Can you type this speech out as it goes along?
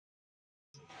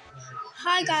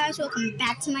Hi guys, welcome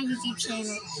back to my YouTube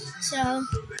channel. So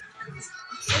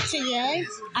today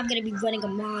I'm gonna be running a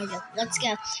Mario. Let's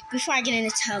go. Before I get in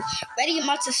the tub, ready? I'm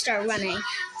about to start running.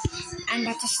 I'm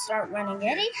about to start running.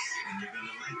 Ready?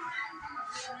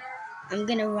 I'm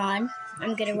gonna run.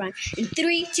 In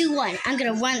 3, 2, 1. I'm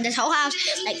gonna run this whole house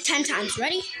like 10 times.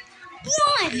 Ready?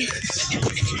 1.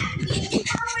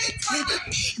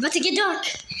 About to get dark.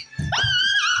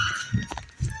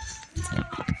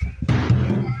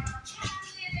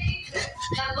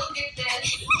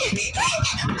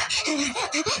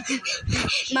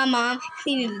 My mom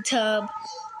cleaning the tub.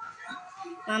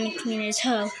 Mommy cleaning the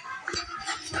tub.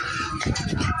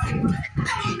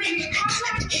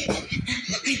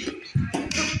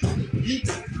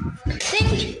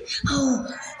 Oh,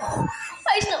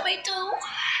 I stubbed my toe.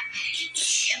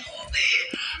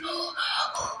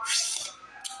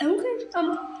 Okay, I'm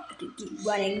gonna keep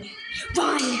running.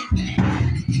 Run!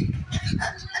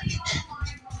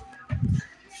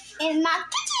 In my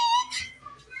kitchen.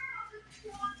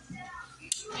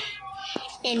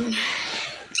 In my kitchen.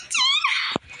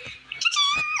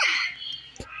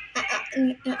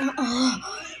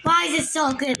 Why is it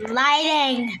so good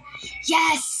lighting?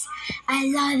 Yes, I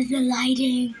love the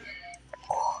lighting.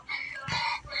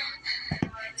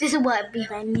 This is what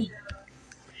behind me.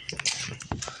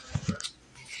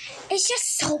 It's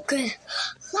just so good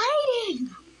lighting.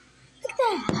 Look at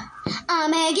that.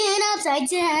 I'm making upside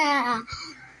down.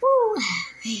 Woo.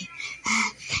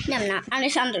 No, I'm not. I'm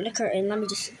just under the curtain. Let me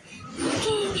just.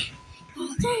 Okay.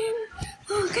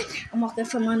 I'm walking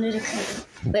from under the curtain.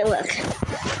 Wait, look.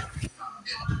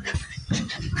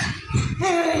 I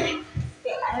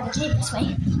have to take this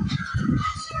way.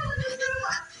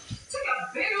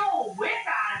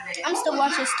 I'm still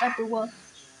watching Sniper Wolf.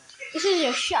 This is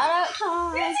your shout out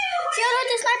time. Shout out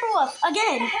to Sniper Wolf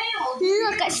again.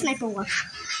 Look at Sniper Wolf.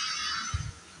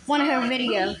 One of her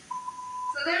videos. So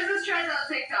there's this trend on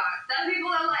TikTok that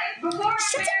people are like, before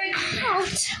Shut it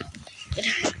out.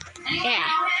 Yeah.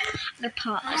 The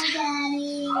pause.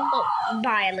 Oh,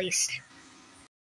 bye at least.